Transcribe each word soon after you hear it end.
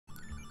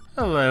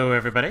Hello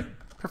everybody,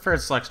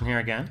 Preferred Selection here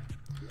again.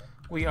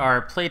 We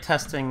are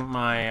playtesting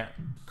my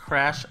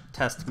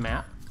Crashtest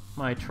map,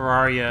 my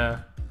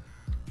Terraria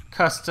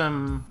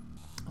custom,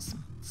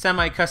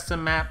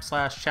 semi-custom map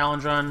slash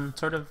challenge run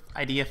sort of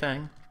idea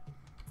thing.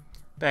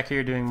 Back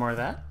here doing more of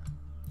that.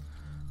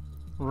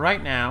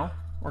 Right now,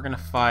 we're gonna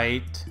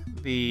fight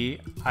the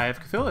Eye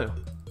of Cthulhu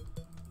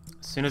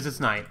as soon as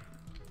it's night,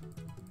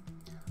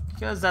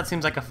 because that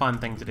seems like a fun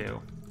thing to do.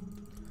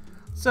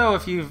 So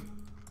if you've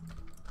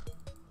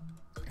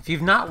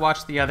not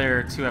watched the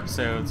other two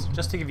episodes,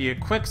 just to give you a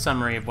quick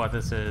summary of what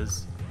this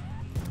is,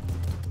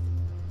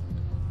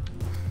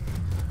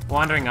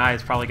 Wandering Eye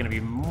is probably going to be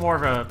more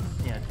of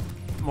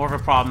a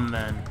problem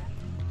than.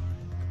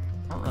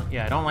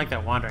 I don't like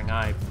that Wandering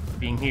Eye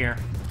being here.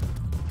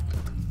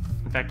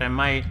 In fact, I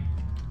might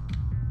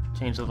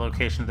change the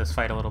location of this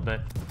fight a little bit.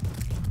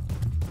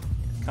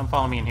 Come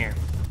follow me in here.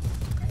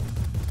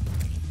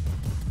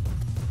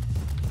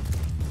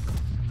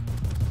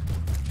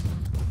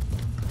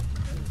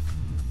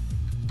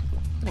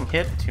 Getting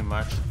hit too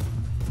much.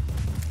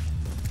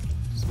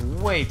 Just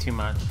way too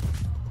much.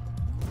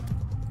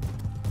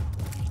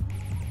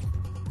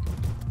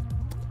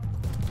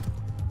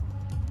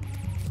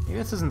 Maybe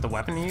this isn't the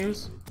weapon to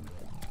use?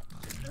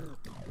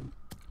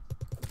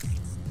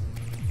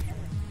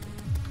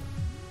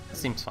 This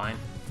seems fine.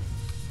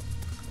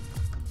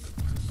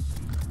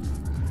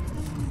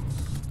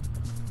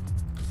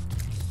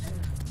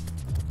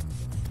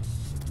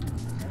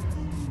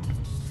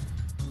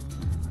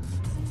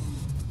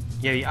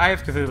 Yeah, the Eye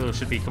of Cthulhu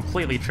should be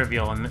completely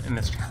trivial in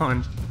this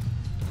challenge.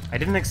 I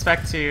didn't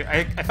expect to.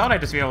 I thought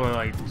I'd just be able to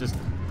like just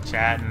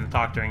chat and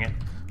talk during it,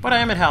 but I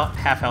am at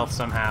half health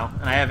somehow,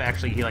 and I have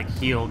actually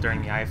healed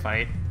during the eye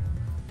fight.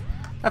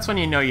 That's when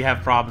you know you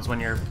have problems, when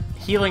you're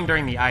healing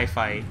during the eye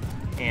fight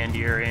and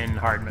you're in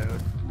hard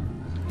mode.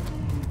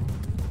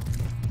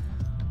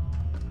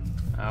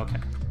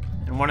 Okay,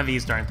 and one of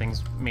these darn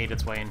things made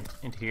its way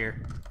into here.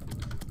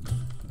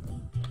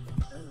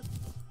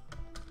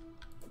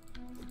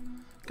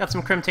 Got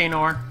some Crimtane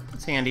ore.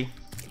 It's handy.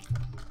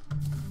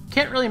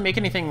 Can't really make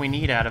anything we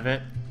need out of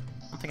it.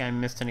 I don't think I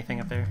missed anything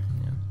up there.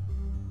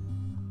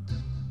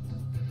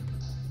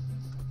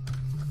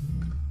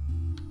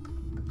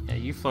 Yeah,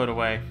 you float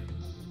away.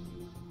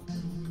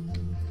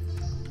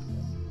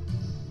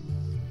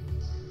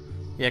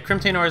 Yeah,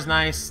 Crimtane ore is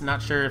nice.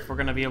 Not sure if we're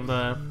gonna be able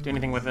to do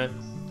anything with it.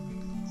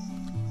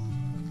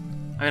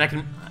 I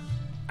mean,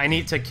 I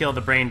need to kill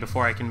the brain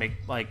before I can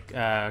make like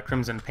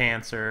Crimson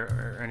Pants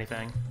or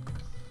anything.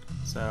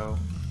 So,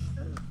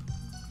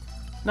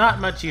 not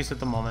much use at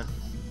the moment.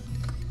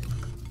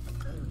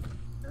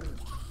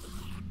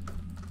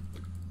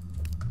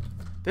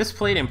 This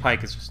Palladium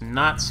Pike is just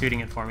not suiting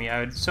it for me. I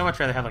would so much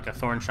rather have like a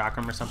Thorn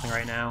Chakram or something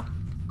right now.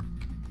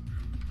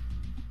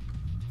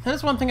 That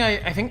is one thing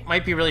I think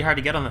might be really hard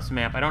to get on this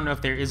map. I don't know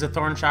if there is a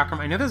Thorn Chakram.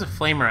 I know there's a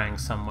Flamerang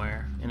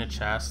somewhere in a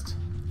chest.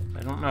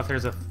 I don't know if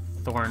there's a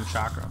Thorn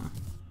Chakram.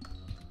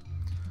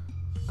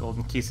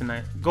 Golden Key is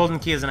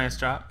a nice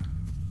drop.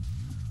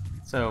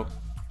 So,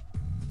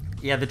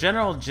 yeah, the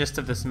general gist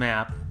of this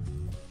map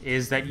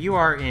is that you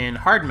are in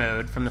hard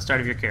mode from the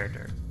start of your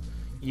character.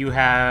 You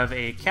have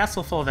a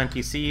castle full of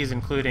NPCs,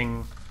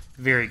 including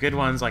very good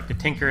ones like the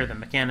Tinker, the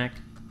Mechanic,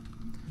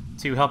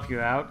 to help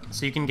you out.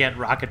 So you can get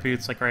rocket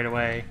boots like right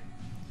away.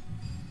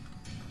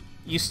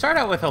 You start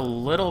out with a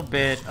little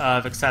bit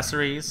of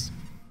accessories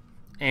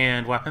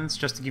and weapons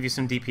just to give you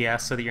some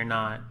DPS so that you're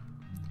not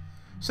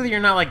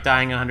like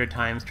dying 100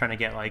 times trying to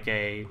get like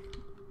a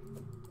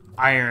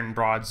iron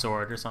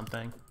broadsword or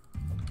something.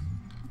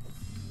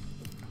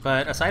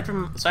 But aside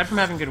from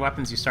having good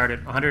weapons, you start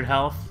at 100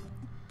 health,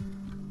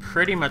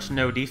 pretty much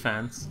no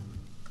defense.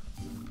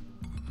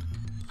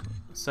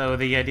 So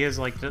the idea is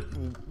like,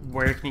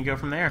 where can you go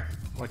from there?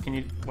 What can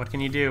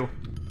you do?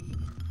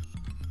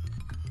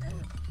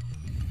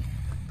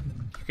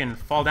 You can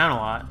fall down a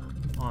lot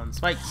on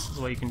spikes is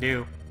what you can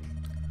do.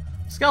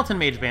 Skeleton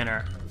Mage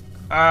banner.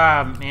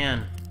 Ah,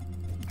 man,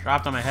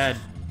 dropped on my head.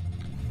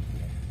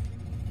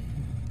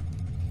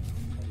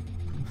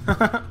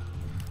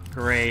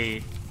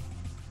 Great.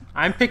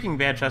 I'm picking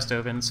bad chest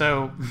open,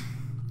 so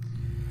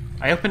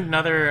I opened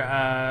another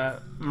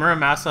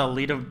Muramasa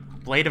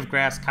Blade of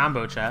Grass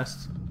combo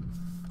chest.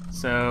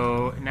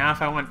 So now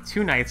if I want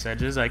 2 Knight's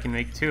Edges, I can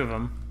make 2 of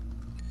them.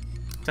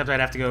 Except I'd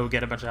have to go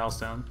get a bunch of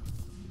Hellstone.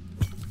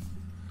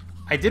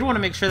 I did want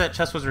to make sure that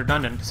chest was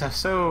redundant, because I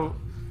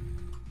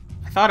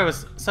thought it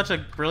was such a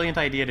brilliant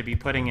idea to be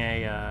putting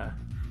a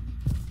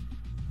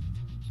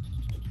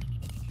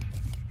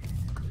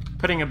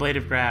Blade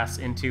of Grass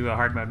into a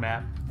hard mode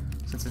map,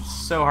 since it's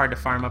so hard to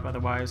farm up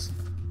otherwise.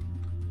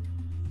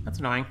 That's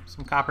annoying.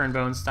 Some copper and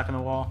bones stuck in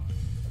the wall.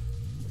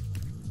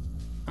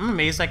 I'm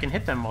amazed I can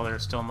hit them while they're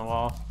still in the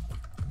wall.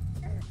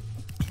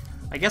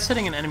 I guess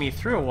hitting an enemy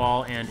through a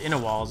wall and in a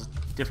wall is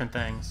different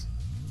things.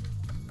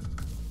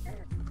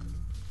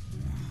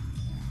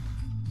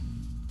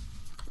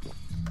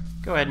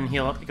 Go ahead and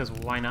heal up, because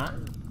why not?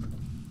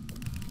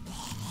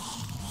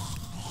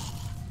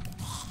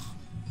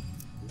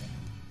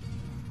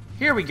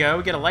 Here we go,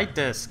 we get a light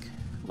disc.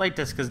 Light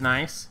disc is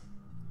nice.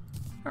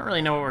 I don't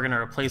really know what we're gonna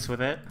replace with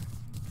it.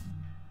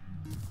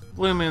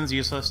 Blue moon's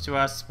useless to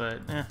us, but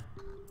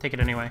take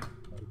it anyway.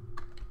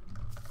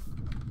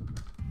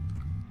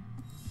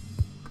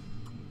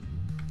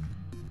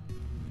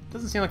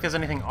 Doesn't seem like there's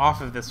anything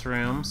off of this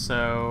room,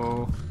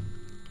 so...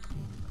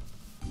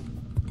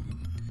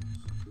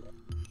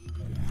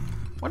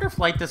 Wonder if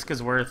light disc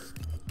is worth...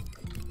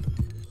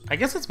 I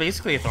guess it's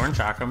basically a thorn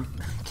chakram.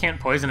 Can't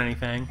poison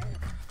anything.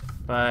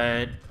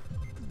 But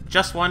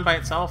just one by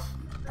itself,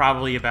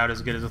 probably about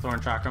as good as a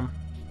thorn chakram.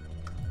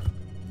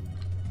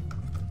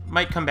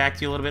 Might come back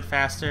to you a little bit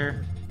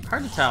faster.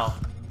 Hard to tell.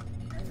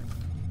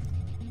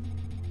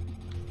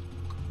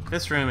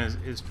 This room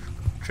is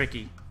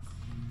tricky.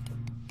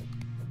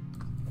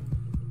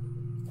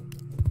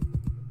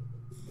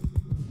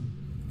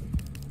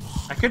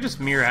 I could just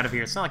mirror out of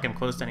here. It's not like I'm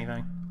close to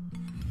anything.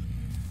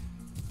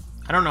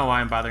 I don't know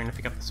why I'm bothering to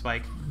pick up the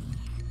spike.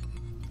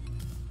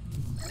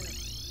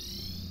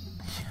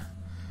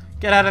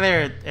 Get out of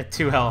there at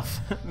 2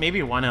 health.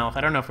 Maybe 1 health.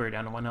 I don't know if we were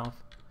down to 1 health.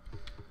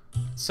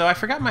 So I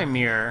forgot my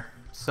mirror,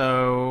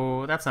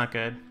 so that's not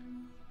good.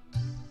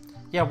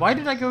 Yeah, why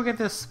did I go get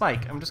this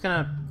spike? I'm just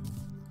gonna...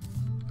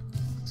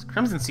 These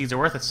crimson seeds are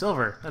worth a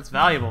silver. That's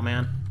valuable,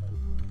 man.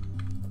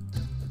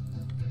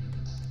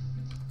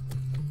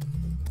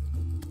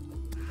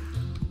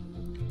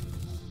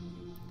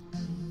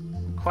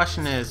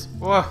 Question is,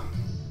 whoa,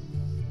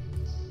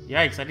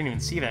 yikes, I didn't even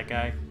see that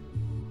guy.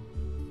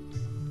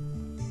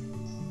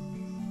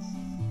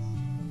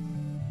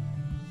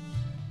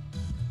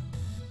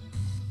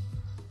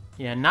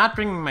 Yeah, not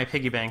bringing my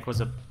piggy bank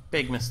was a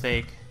big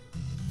mistake.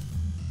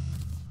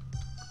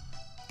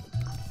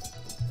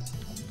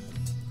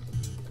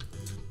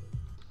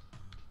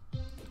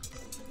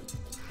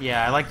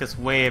 Yeah, I like this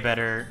way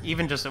better.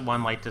 Even just at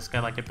 1 light disc,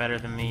 I like it better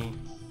than the...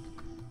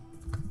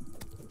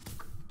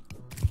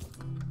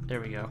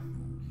 There we go.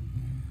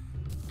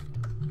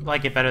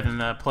 Like it better than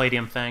the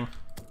palladium thing.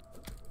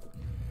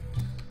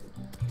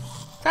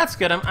 That's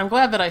good. I'm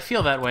glad that I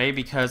feel that way,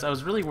 because I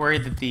was really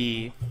worried that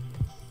the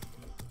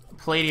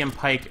palladium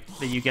pike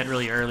that you get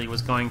really early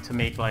was going to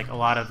make like a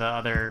lot of the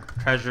other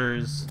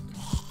treasures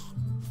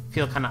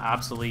feel kind of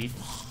obsolete.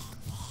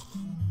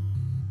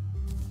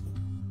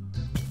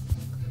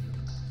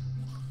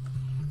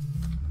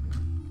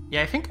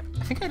 Yeah, I think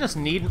I just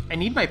need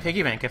my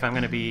piggy bank if I'm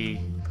gonna be...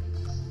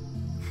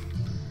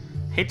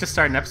 Hate to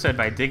start an episode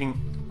by digging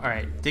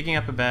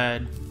up a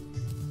bed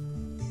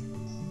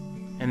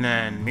and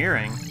then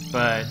mirroring,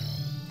 but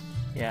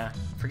yeah,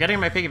 forgetting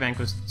my piggy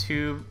bank is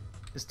too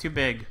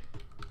big.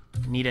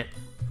 Need it.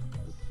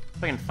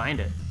 If I can find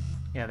it.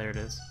 Yeah, there it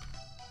is.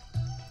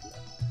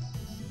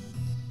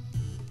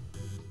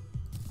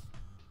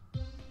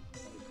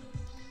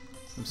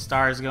 Some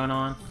stars going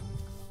on.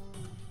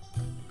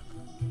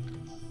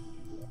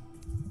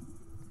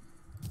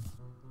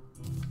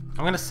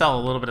 I'm gonna sell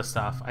a little bit of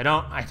stuff. I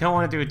don't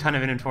want to do a ton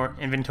of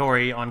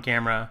inventory on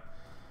camera,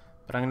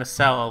 but I'm gonna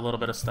sell a little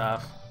bit of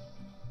stuff.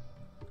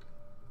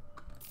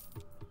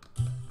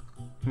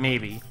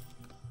 Maybe.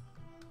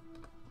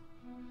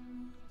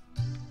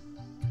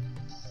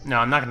 No,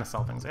 I'm not gonna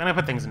sell things. I'm gonna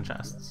put things in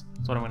chests.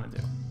 That's what I'm gonna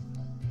do.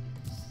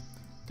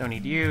 Don't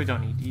need you.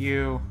 Don't need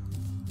you.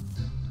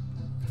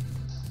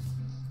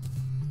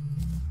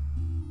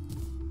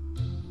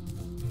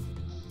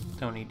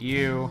 Don't need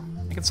you.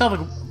 I can sell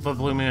the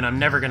blue moon. I'm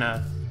never in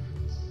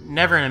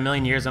a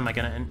million years am I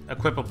gonna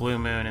equip a blue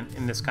moon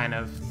in this kind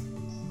of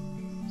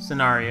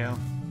scenario.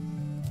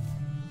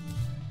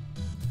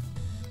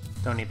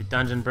 Don't need the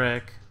dungeon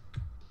brick.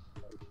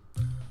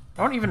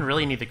 I don't even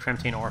really need the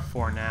Crimtane ore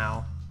for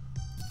now.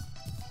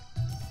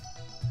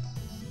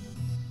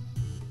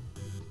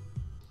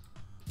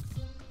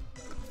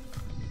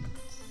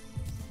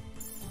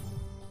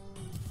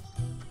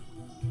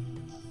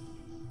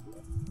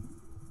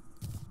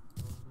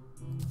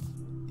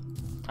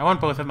 I want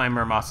both of my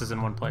Mermosses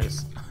in one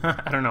place.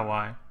 I don't know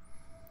why.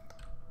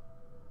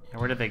 Yeah,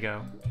 where did they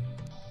go?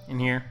 In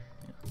here?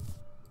 Yeah.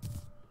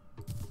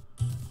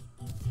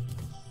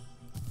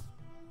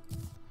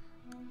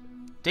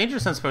 Danger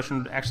Sense Potion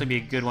would actually be a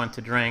good one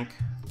to drink.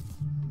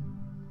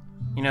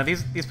 You know,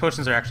 these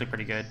potions are actually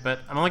pretty good,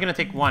 but I'm only going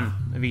to take 1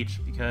 of each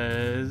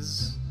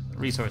because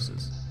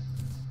resources.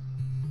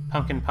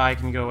 Pumpkin Pie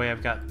can go away.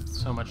 I've got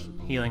so much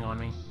healing on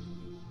me.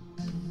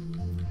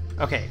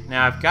 Okay,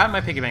 now I've got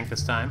my piggy bank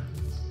this time.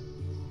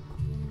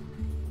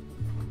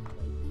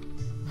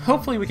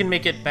 Hopefully we can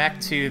make it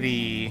back to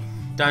the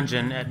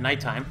dungeon at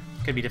nighttime.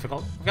 Could be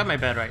difficult. I've got my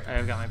bed right.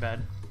 I've got my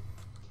bed.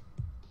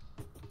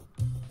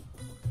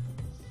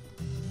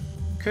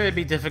 Could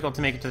be difficult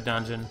to make it to the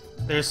dungeon.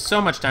 There's so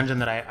much dungeon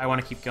that I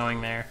want to keep going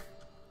there.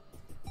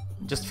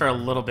 Just for a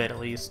little bit at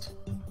least.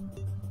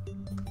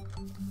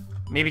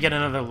 Maybe get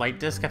another light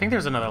disc. I think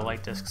there's another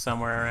light disc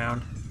somewhere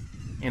around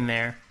in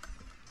there.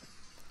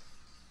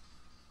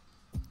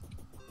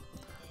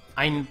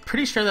 I'm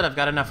pretty sure that I've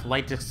got enough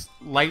light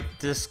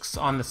discs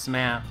on this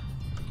map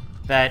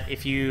that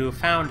if you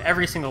found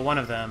every single one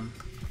of them,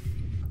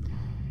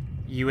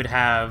 you would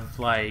have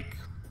like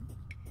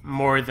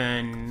more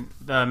than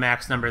the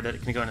max number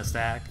that can go in a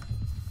stack.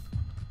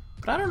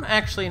 But I don't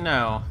actually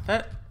know.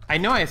 I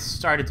know I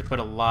started to put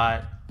a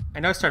lot. I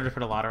know I started to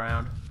put a lot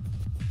around.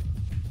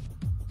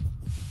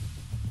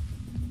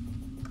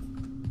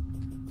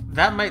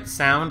 That might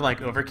sound like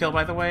overkill,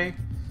 by the way,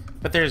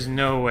 but there's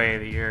no way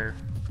that you're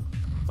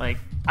like.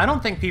 I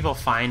don't think people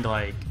find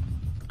like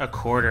a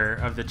quarter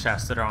of the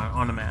chests that are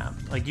on a map.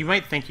 Like, you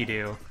might think you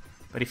do,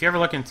 but if you ever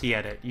look into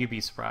Edit, you'd be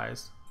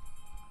surprised.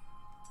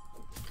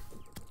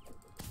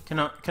 Can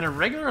a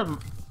regular...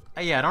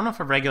 yeah, I don't know if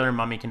a regular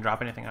mummy can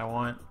drop anything I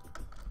want.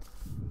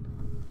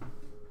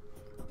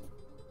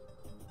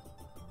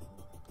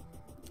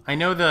 I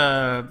know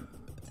the...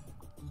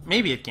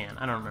 Maybe it can.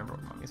 I don't remember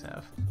what mummies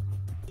have.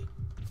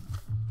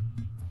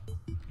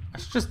 I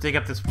should just dig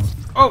up this...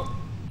 Oh!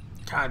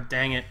 God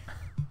dang it.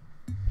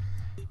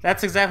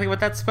 That's exactly what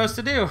that's supposed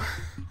to do.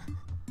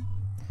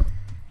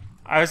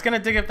 I was gonna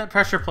dig up that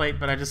pressure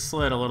plate, but I just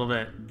slid a little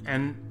bit.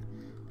 And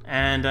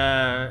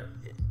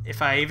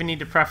if I even need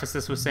to preface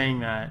this with saying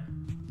that,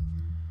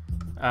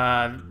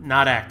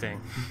 not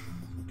acting.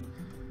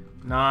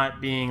 Not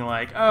being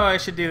like, oh, I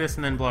should do this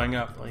and then blowing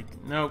up. Like,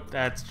 nope,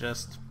 that's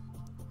just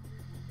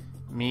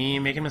me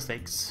making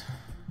mistakes.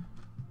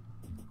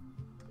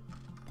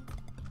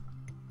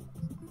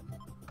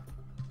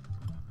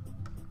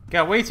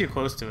 Got way too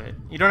close to it.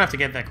 You don't have to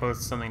get that close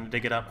to something to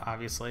dig it up,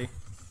 obviously.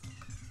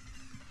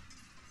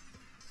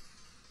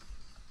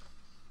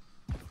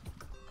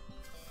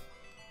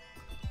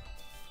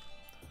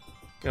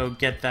 Go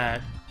get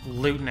that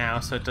loot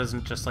now so it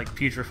doesn't just like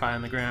putrefy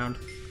on the ground.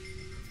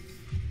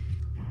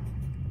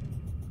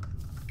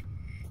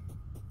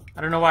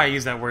 I don't know why I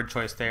use that word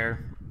choice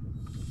there.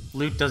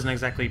 Loot doesn't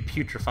exactly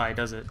putrefy,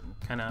 does it?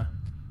 Kinda.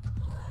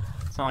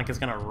 It's not like it's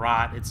gonna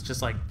rot, it's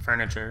just like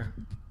furniture.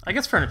 I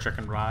guess furniture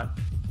can rot.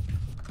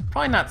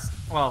 Probably not,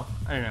 well,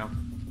 I don't know.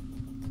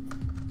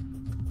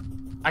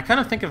 I kind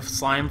of think of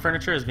slime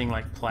furniture as being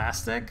like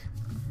plastic,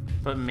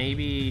 but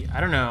maybe, I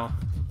don't know.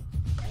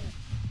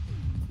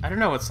 I don't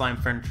know what slime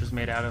furniture is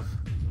made out of.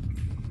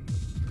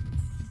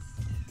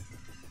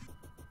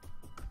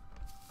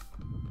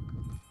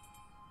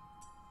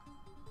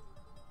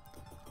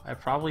 I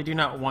probably do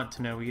not want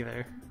to know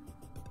either.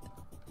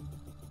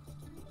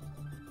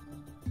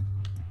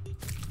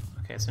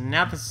 Okay, so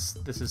now this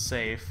is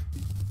safe.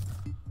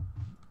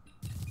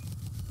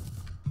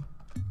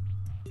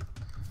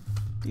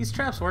 These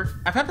traps work.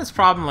 I've had this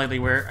problem lately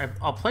where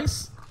I'll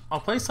place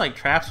like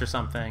traps or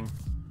something,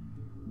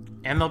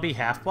 and they'll be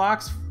half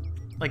blocks.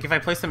 Like if I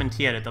place them in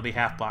T-Edit, they'll be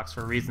half blocks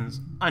for reasons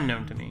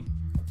unknown to me.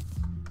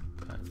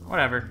 But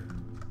whatever.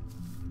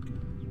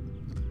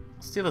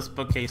 Steal this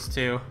bookcase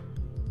too.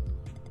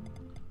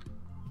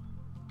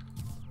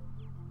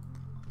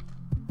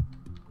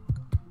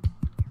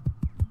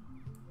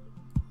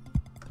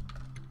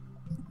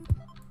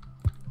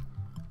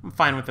 I'm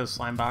fine with those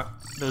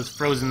those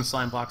frozen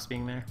slime blocks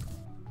being there.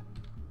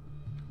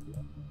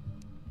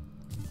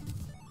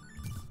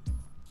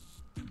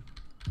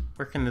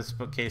 Where can this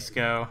bookcase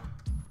go?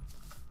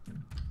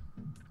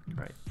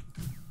 Right.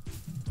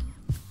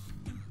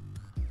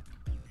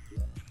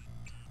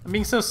 I'm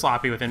being so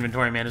sloppy with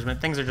inventory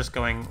management. Things are just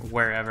going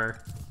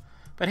wherever.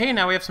 But hey,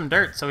 now we have some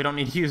dirt, so we don't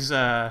need to use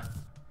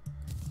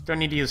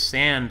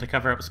sand to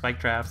cover up spike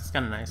traps. It's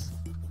kind of nice.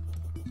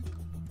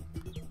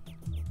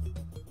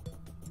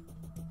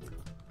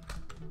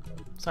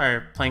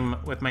 Sorry, playing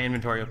with my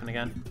inventory open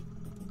again.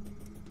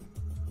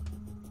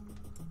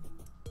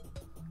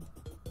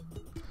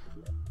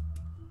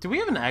 Do we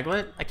have an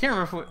aglet? I can't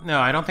remember if no,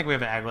 I don't think we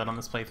have an aglet on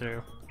this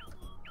playthrough.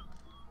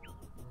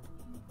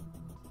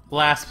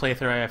 Last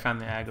playthrough I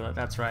found the aglet,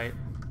 that's right.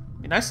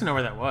 It'd be nice to know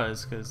where that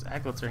was, because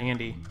aglets are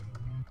handy.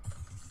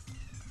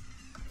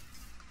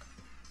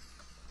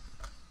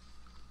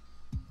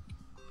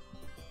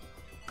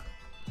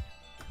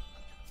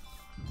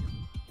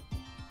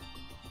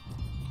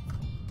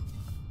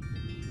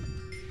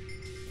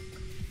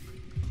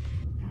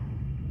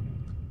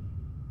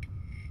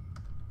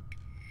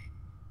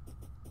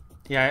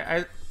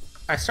 Yeah,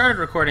 I started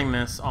recording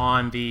this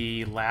on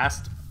the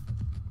last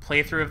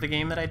playthrough of the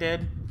game that I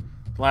did,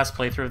 the last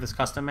playthrough of this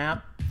custom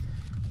map,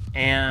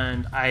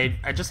 and I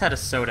just had a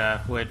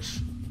soda, which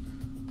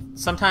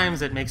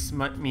sometimes it makes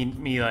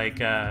me like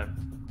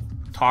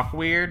talk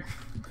weird.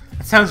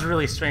 It sounds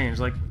really strange,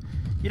 like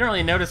you don't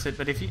really notice it,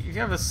 but if you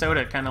have a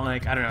soda, it kind of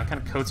like, I don't know,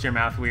 kind of coats your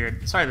mouth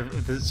weird. Sorry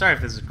if this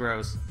is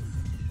gross,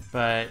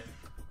 but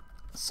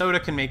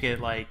soda can make it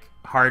like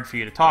hard for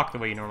you to talk the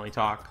way you normally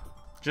talk.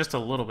 Just a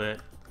little bit.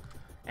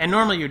 And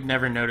normally you'd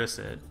never notice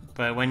it,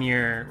 but when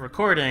you're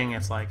recording,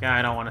 it's like,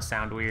 I don't want to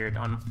sound weird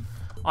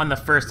on the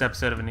first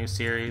episode of a new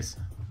series.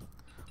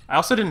 I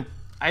also didn't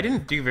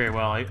do very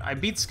well. I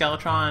beat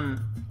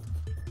Skeletron,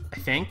 I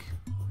think,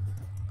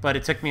 but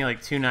it took me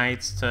like 2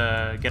 nights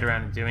to get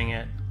around to doing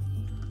it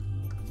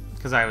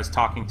because I was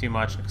talking too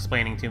much,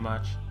 explaining too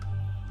much.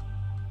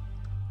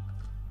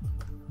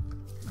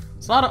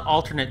 There's a lot of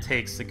alternate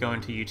takes that go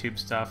into YouTube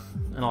stuff,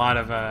 and a lot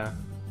of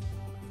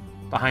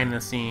behind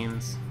the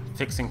scenes,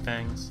 fixing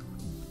things.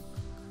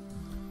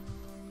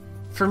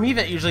 For me,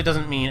 that usually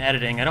doesn't mean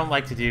editing. I don't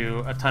like to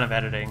do a ton of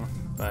editing,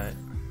 but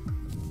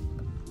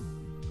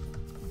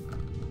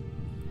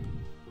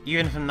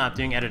even if I'm not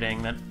doing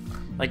editing,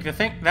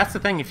 that's the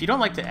thing. If you don't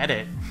like to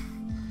edit,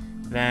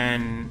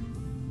 then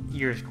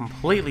you're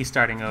completely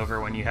starting over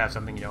when you have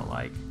something you don't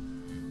like,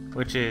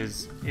 which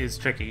is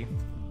tricky.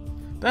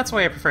 But that's the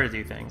way I prefer to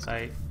do things.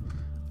 I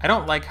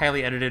don't like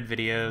highly edited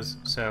videos,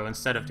 so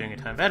instead of doing a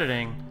ton of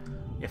editing,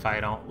 if I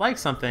don't like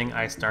something,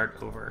 I start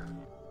over,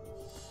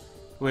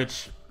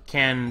 which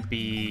can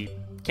be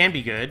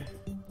good,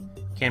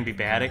 can be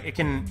bad. It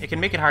can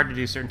make it hard to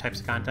do certain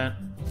types of content.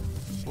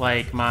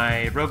 Like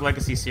my Rogue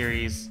Legacy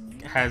series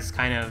has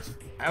kind of,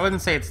 I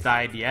wouldn't say it's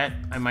died yet.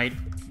 I might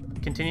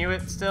continue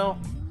it still,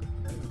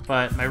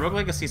 but my Rogue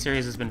Legacy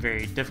series has been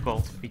very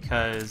difficult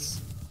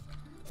because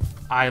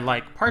I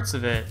like parts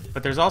of it,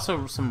 but there's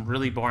also some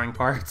really boring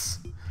parts.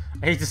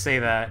 I hate to say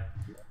that.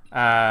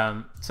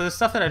 So there's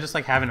stuff that I just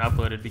like haven't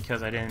uploaded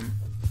because I didn't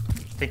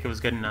think it was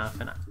good enough,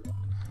 and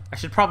I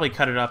should probably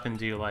cut it up and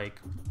do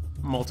like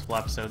multiple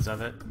episodes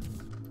of it.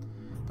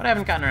 But I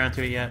haven't gotten around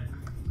to it yet.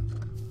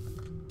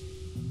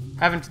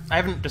 I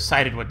haven't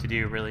decided what to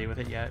do really with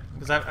it yet,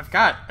 because I've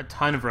got a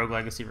ton of Rogue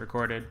Legacy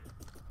recorded.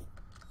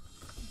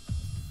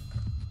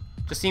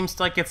 Just seems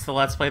like it's the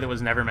Let's Play that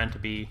was never meant to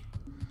be.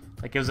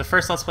 Like, it was the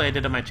first Let's Play I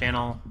did on my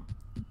channel,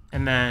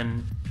 and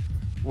then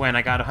when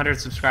I got 100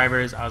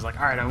 subscribers, I was like,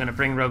 alright, I'm going to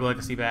bring Rogue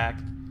Legacy back.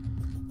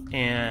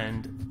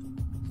 And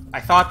I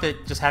thought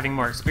that just having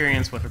more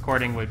experience with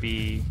recording would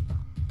be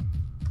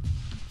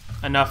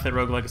enough that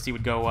Rogue Legacy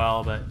would go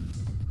well, but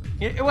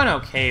it went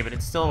okay, but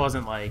it still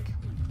wasn't like...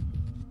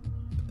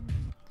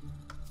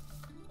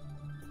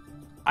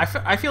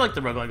 I feel like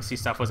the Rogue Legacy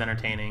stuff was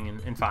entertaining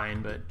and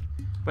fine, but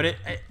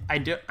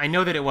I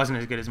know that it wasn't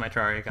as good as my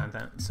Terraria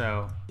content,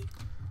 so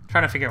I'm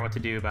trying to figure out what to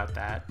do about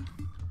that.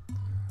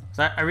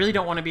 So I really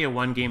don't want to be a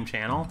one-game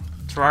channel.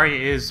 Terraria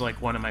is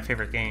like one of my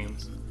favorite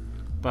games,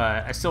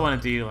 but I still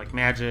want to do like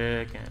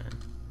Magic, and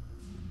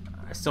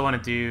I still want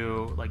to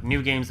do like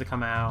new games that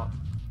come out.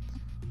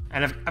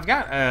 And I've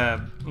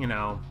got you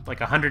know, like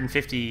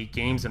 150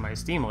 games in my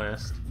Steam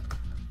list,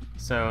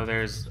 so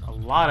there's a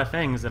lot of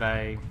things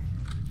that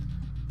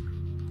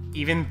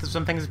even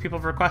some things that people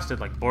have requested,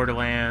 like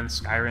Borderlands,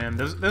 Skyrim,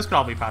 those could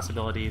all be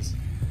possibilities.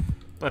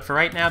 But for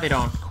right now, they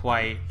don't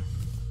quite...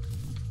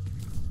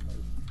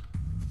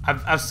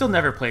 I've still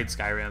never played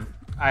Skyrim.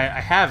 I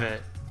have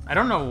it. I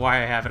don't know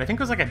why I have it. I think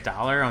it was like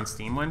 $1 on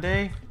Steam one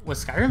day.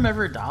 Was Skyrim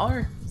ever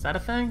 $1? Is that a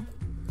thing?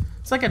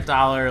 It's like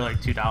 $1,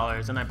 like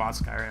 $2, and I bought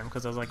Skyrim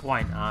because I was like,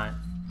 why not?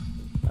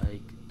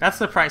 Like, that's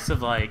the price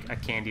of like a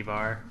candy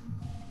bar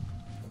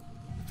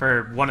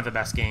for one of the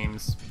best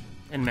games,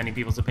 in many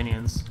people's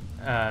opinions,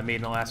 made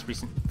in the last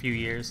recent few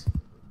years.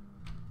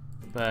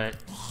 But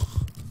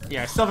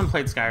yeah, I still haven't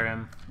played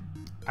Skyrim.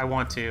 I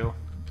want to.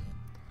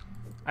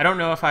 I don't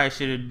know if I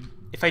should...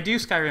 If I do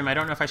Skyrim, I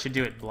don't know if I should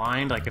do it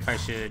blind, like if I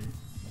should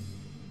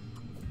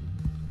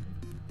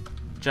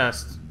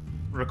just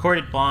record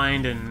it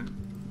blind and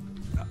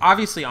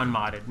obviously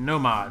unmodded, no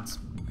mods.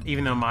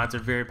 Even though mods are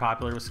very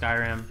popular with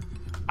Skyrim,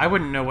 I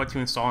wouldn't know what to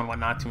install and what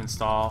not to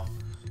install.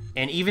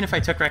 And even if I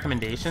took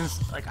recommendations,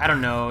 like, I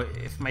don't know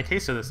if my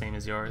tastes are the same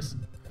as yours.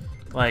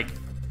 Like,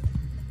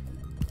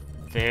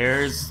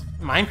 there's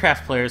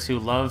Minecraft players who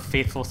love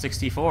Faithful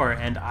 64,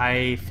 and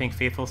I think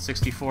Faithful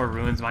 64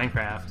 ruins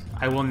Minecraft.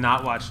 I will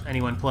not watch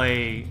anyone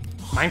play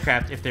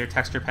Minecraft if their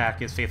texture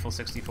pack is Faithful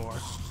 64,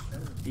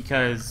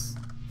 because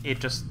it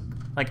just...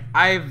 Like,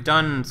 I've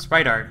done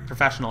sprite art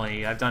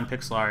professionally, I've done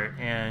pixel art,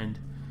 and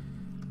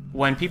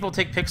when people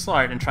take pixel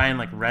art and try and,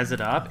 like, res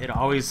it up, it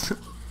always...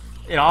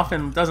 it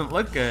often doesn't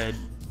look good,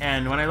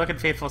 and when I look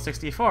at Faithful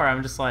 64,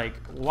 I'm just like,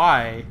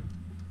 why?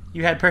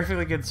 You had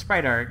perfectly good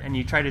sprite art, and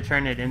you tried to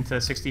turn it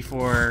into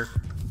 64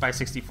 by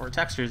 64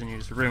 textures, and you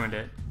just ruined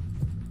it.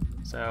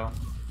 So,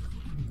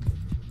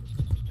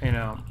 you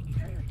know,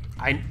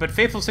 but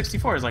Faithful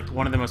 64 is like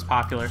one of the most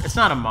popular... It's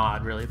not a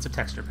mod, really, it's a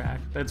texture pack,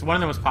 but it's one of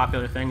the most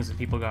popular things that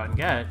people go out and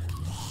get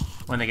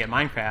when they get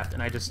Minecraft,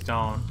 and I just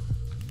don't...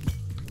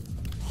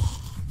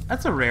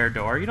 That's a rare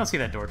door. You don't see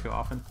that door too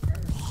often.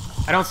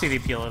 I don't see the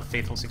appeal of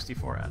Faithful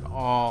 64 at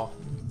all.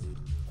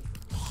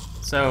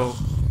 So,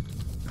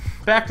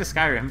 back to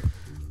Skyrim.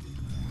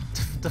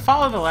 To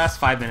follow the last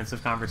 5 minutes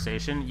of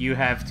conversation, you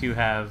have to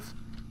have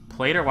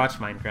played or watched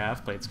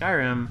Minecraft, played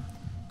Skyrim,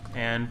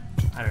 and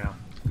I don't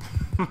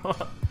know,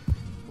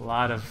 a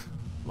lot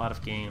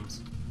of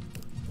games.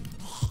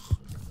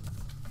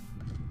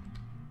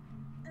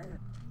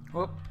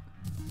 Whoop.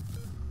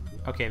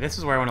 Okay, this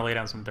is where I want to lay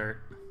down some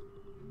dirt.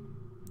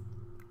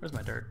 Where's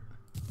my dirt?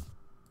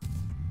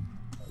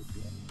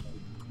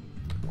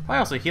 I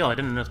also heal. I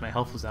didn't notice my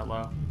health was that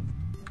low.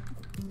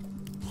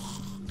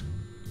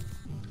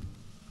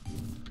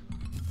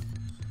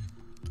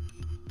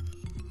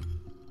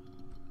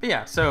 But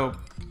yeah, so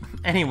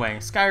anyway,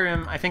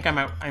 Skyrim, I think I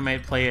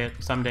might play it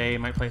someday, I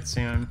might play it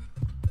soon.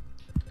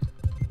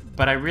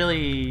 But I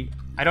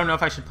don't know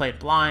if I should play it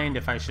blind,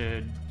 how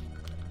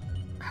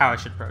I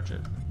should approach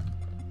it.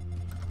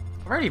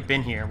 I've already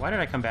been here. Why did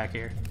I come back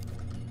here?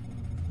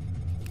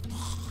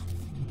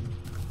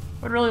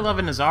 would really love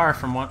a Nazar.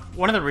 From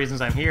one of the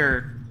reasons I'm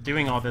here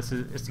doing all this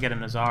is to get a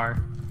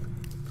Nazar.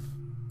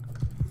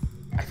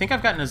 I think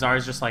I've got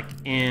Nazars just like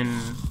in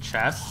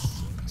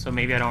chests, so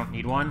maybe I don't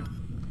need one.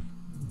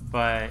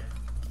 But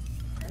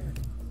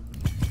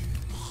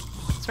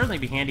it'd certainly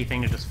be a handy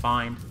thing to just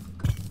find.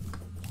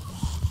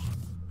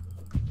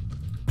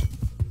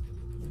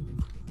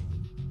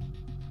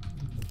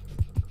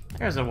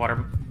 There's a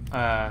water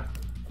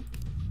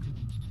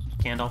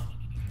candle.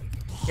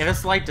 Yeah,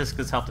 this light disc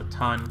has helped a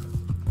ton.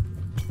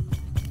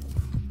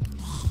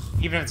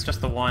 Even if it's just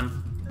the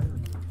one.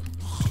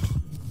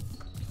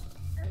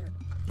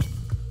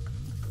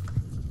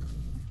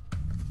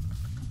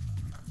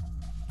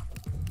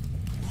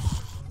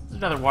 There's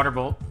another water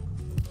bolt.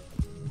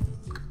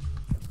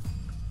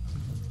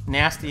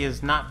 Nasty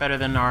is not better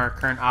than our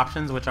current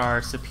options, which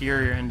are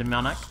Superior and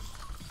Demonic.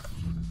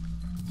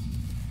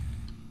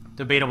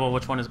 Debatable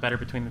which one is better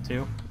between the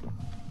two.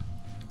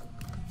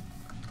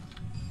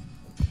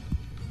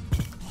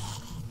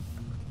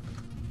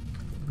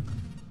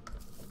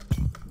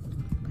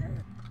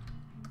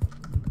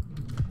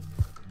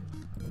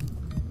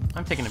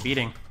 I'm taking a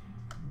beating.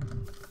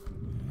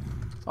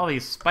 All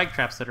these spike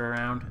traps that are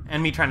around,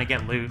 and me trying to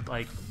get loot,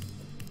 like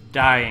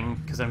dying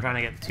because I'm trying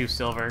to get 2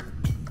 silver.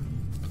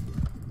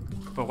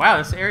 But wow,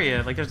 this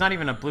area, like there's not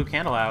even a blue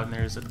candle out, and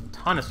there's a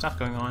ton of stuff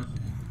going on.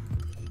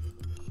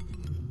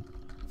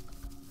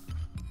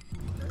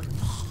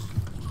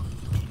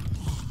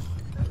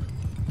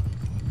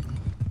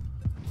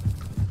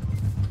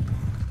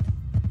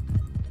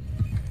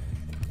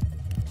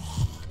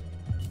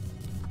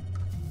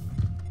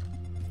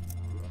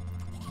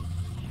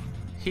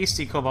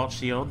 Hasty Cobalt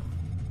Shield.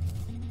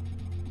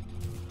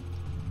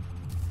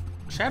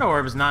 Shadow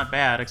Orb is not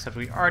bad, except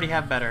we already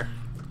have better.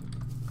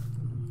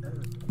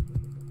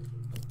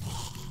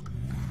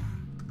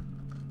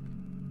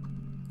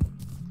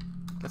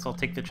 Guess I'll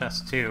take the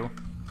chest too.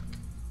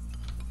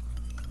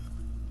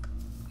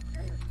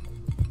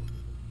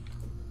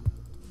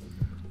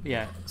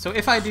 Yeah, so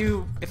if I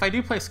do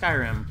play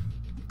Skyrim,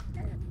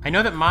 I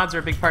know that mods are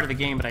a big part of the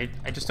game, but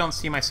I just don't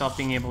see myself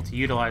being able to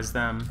utilize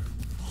them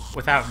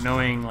without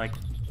knowing like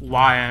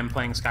why I'm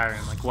playing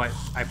Skyrim, like what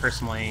I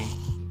personally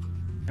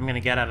am gonna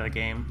get out of the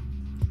game.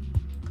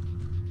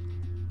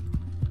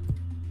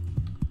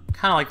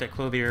 Kind of like that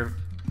clothier.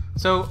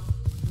 So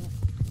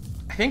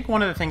I think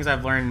one of the things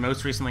I've learned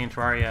most recently in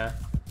Terraria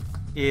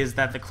is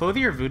that the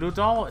clothier voodoo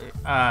doll,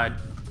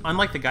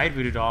 unlike the guide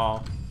voodoo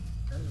doll,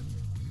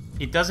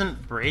 it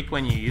doesn't break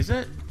when you use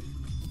it.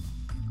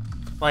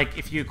 Like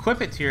if you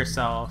equip it to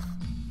yourself,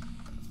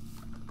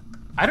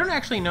 I don't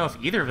actually know if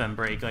either of them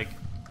break. Like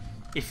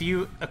if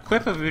you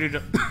equip a voodoo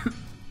doll,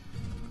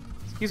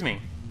 excuse me,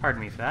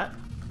 pardon me for that.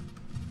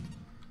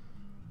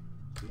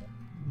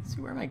 Let's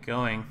see, where am I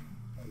going?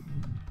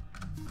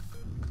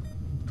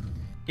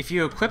 If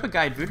you equip a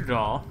guide voodoo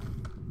doll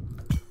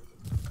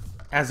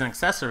as an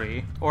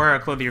accessory, or a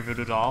clothier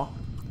voodoo doll,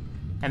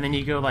 and then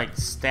you go like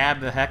stab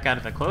the heck out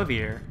of the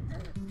clothier,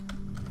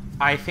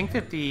 I think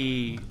that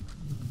the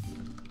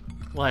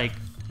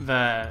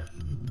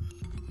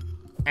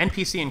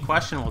NPC in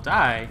question will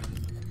die,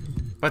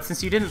 but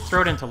since you didn't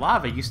throw it into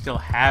lava, you still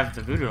have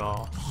the voodoo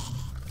doll.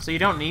 So you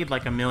don't need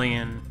like a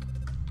million...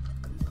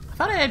 I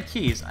thought I had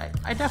keys.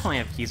 I definitely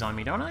have keys on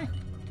me, don't I?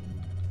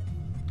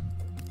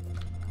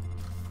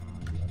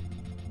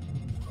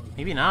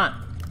 Maybe not.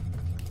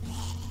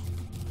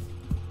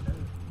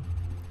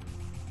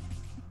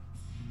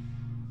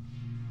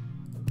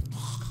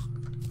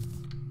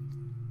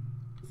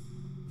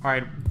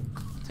 Alright,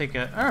 take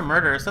a... Oh,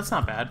 Murderous, that's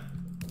not bad.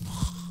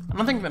 I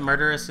don't think that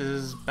Murderous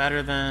is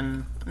better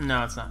than...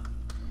 No, it's not.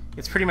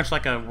 It's pretty much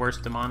like a worse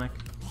Demonic.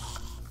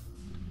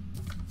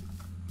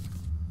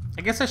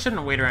 I guess I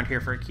shouldn't wait around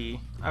here for a key.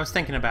 I was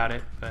thinking about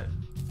it, but...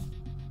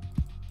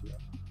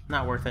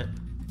 not worth it.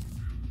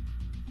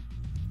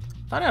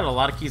 Thought I had a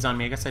lot of keys on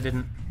me, I guess I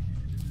didn't.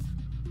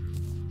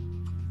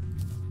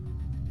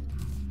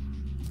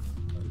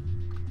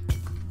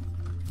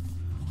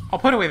 I'll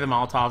put away the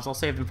Molotovs, I'll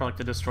save them for like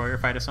the Destroyer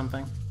fight or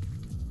something.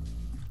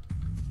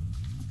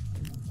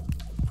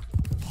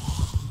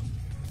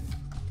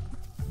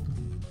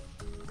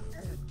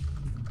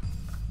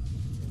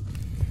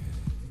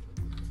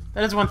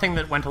 That is one thing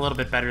that went a little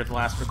bit better the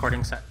last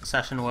recording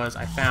session was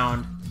I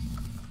found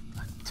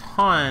a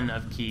ton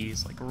of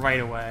keys, like right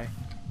away.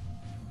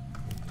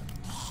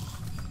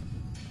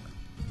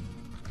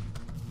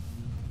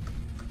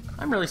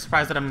 I'm really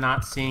surprised that I'm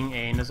not seeing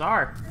a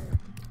Nazar.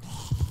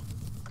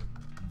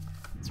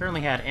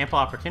 Certainly had ample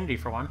opportunity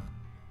for one.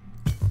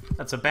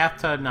 That's a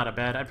bathtub, not a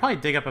bed. I'd probably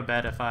dig up a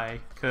bed if I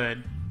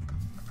could.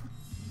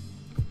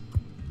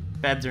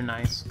 Beds are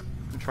nice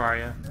in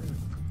Terraria.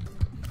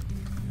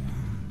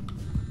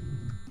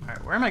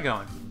 Alright, where am I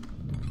going?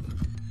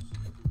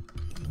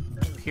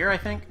 Here, I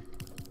think?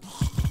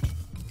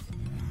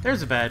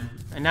 There's a bed.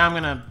 And now I'm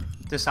gonna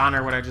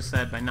dishonor what I just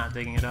said by not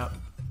digging it up.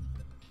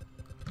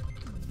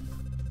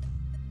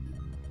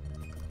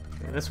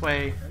 Okay, this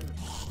way.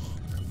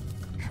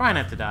 Try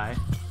not to die.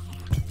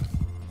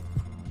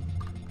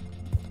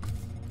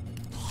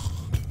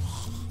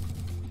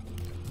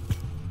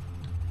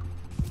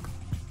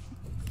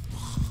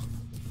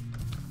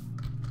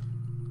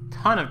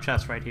 ton of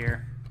chests right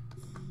here.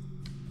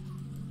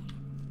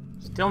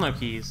 Still no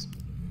keys.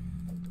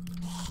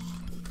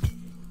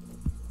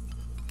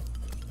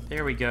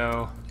 There we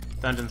go.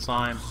 Dungeon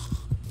slime.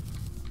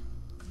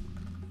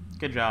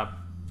 Good job.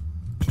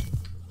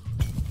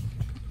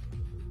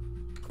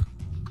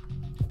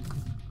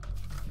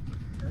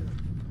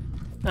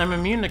 I'm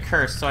immune to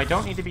curse, so I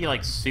don't need to be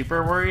like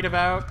super worried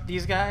about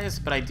these guys,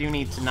 but I do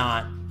need to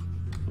not...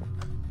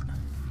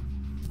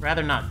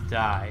 rather not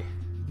die.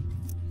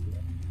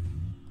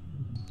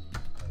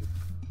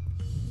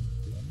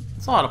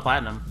 That's a lot of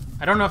platinum.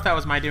 I don't know if that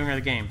was my doing or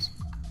the game's.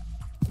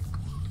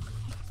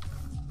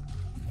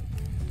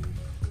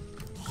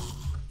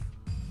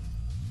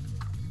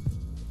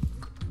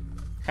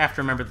 Have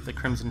to remember that the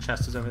crimson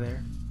chest is over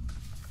there.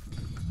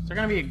 Is there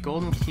gonna be a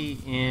golden key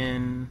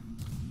in...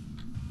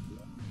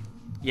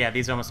 Yeah,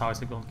 these are almost always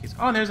the golden keys.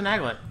 Oh, and there's an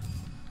aglet.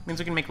 Means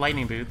we can make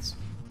lightning boots.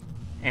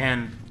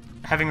 And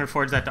having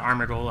reforged that to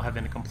armor gold will have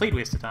been a complete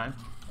waste of time.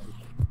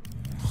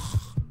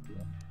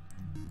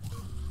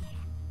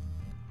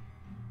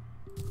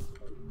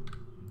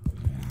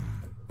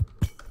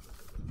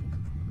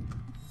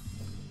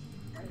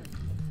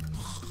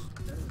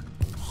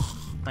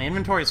 My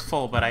inventory is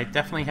full, but I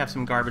definitely have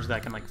some garbage that I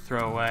can, like,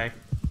 throw away.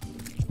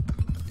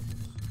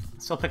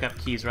 Still pick up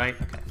keys, right?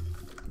 Okay.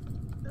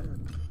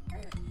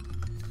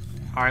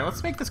 Alright,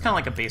 let's make this kind of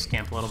like a base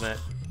camp a little bit.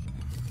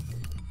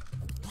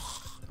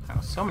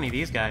 Oh, so many of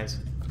these guys.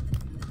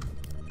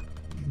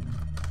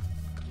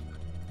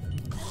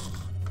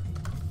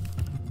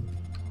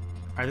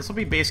 Alright, this will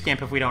be base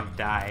camp if we don't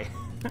die.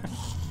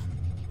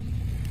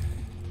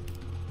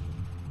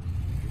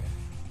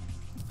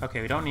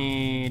 Okay, we don't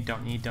need.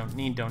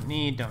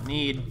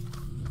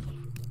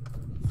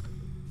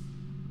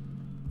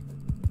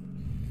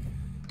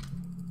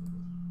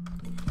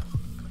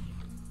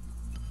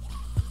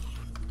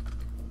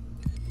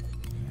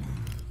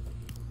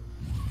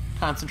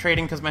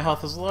 Concentrating because my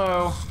health is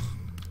low.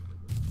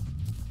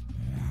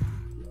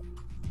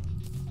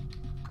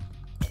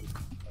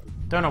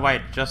 Don't know why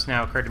it just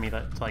now occurred to me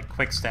to like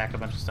quick stack a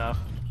bunch of stuff.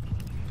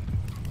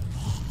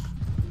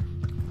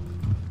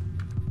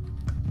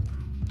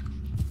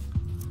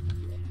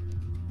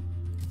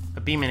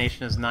 A beam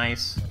emanation is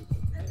nice.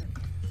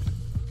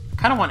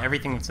 Kind of want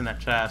everything that's in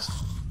that chest.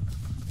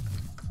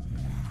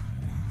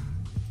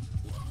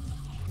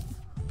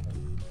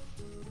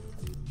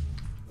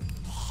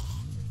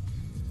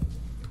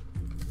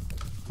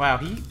 Wow,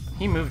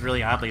 he moved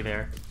really oddly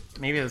there.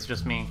 Maybe it's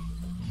just me.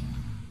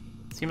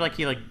 It seemed like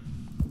he, like,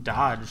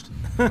 dodged.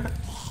 Okay,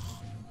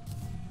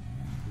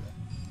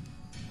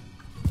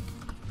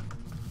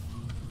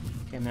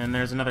 and then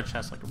there's another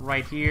chest, like,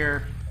 right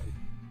here.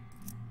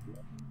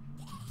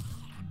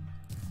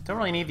 Don't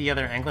really need the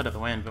other anklet of the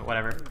wind, but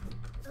whatever.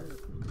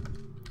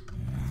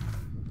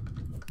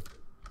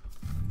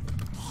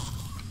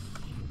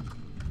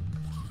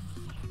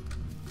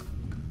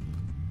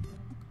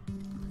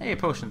 Hey,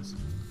 potions.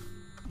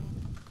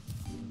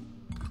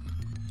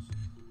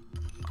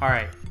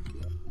 Alright.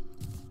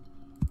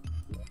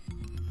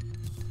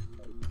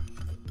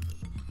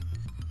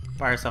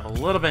 Buy yourself a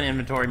little bit of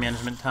inventory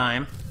management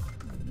time.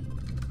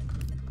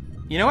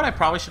 You know what I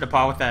probably should have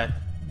bought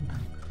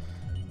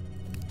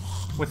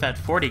with that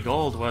 40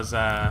 gold was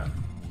a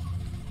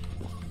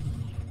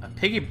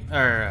piggy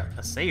or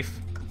a safe.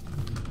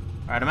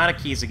 Alright, I'm out of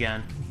keys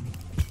again.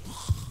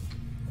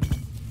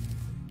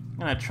 I'm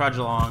gonna trudge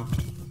along.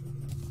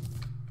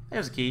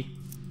 There's a key.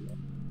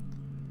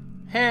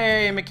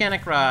 Hey,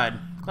 mechanic rod.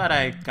 Glad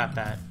I got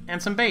that.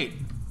 And some bait.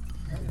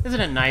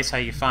 Isn't it nice how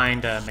you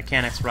find a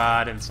mechanic's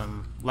rod and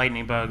some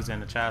lightning bugs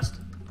in the chest?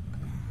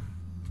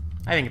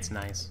 I think it's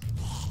nice.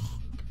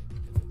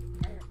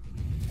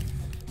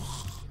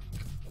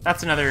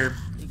 That's another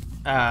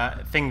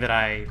thing that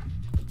I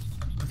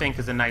think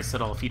is a nice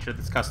little feature of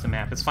this custom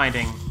map, is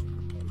finding...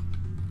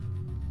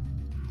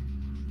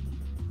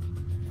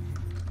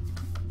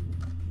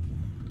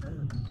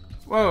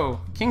 Whoa!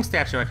 King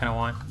statue I kind of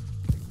want.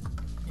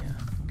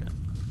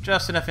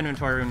 Just enough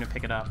inventory room to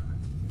pick it up.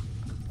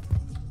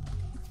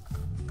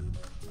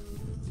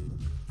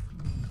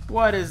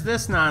 What is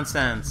this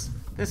nonsense?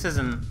 This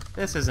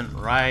isn't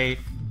right.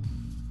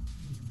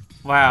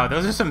 Wow,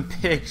 those are some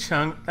big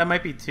chunks. That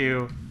might be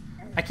two.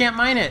 I can't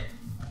mine it.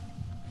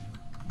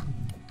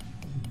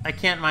 I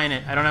can't mine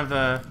it. I don't have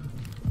the...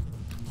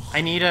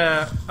 I need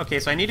a... Okay,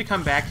 so I need to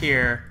come back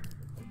here.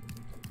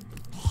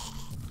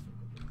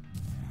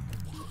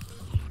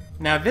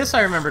 Now, this I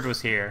remembered was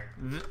here.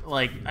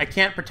 Like, I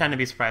can't pretend to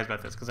be surprised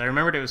about this, because I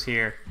remembered it was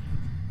here.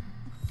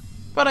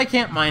 But I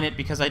can't mine it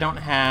because I don't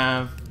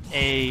have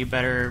a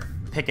better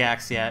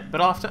pickaxe yet. But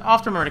I'll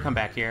have to remember to come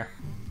back here.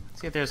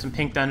 See if there's some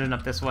pink dungeon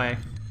up this way.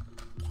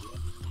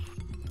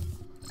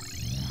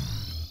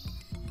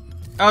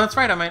 Oh, that's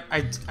right,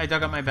 I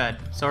dug up my bed.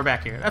 So we're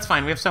back here. That's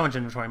fine, we have so much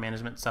inventory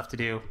management stuff to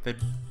do that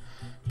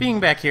being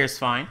back here is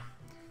fine.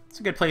 It's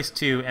a good place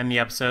to end the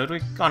episode.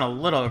 We've gone a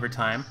little over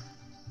time.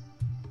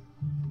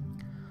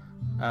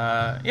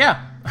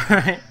 Yeah.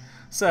 Alright.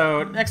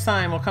 So, next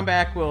time we'll come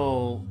back,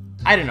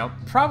 I I don't know.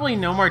 Probably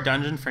no more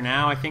dungeon for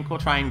now. I think we'll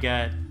try and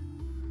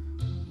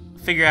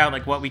figure out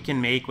like what we can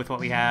make with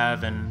what we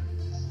have and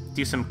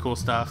do some cool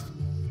stuff.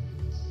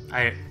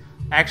 I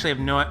actually have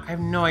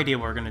no idea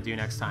what we're gonna do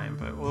next time,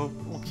 but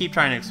we'll keep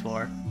trying to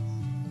explore.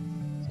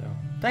 So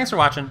thanks for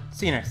watching.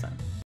 See you next time.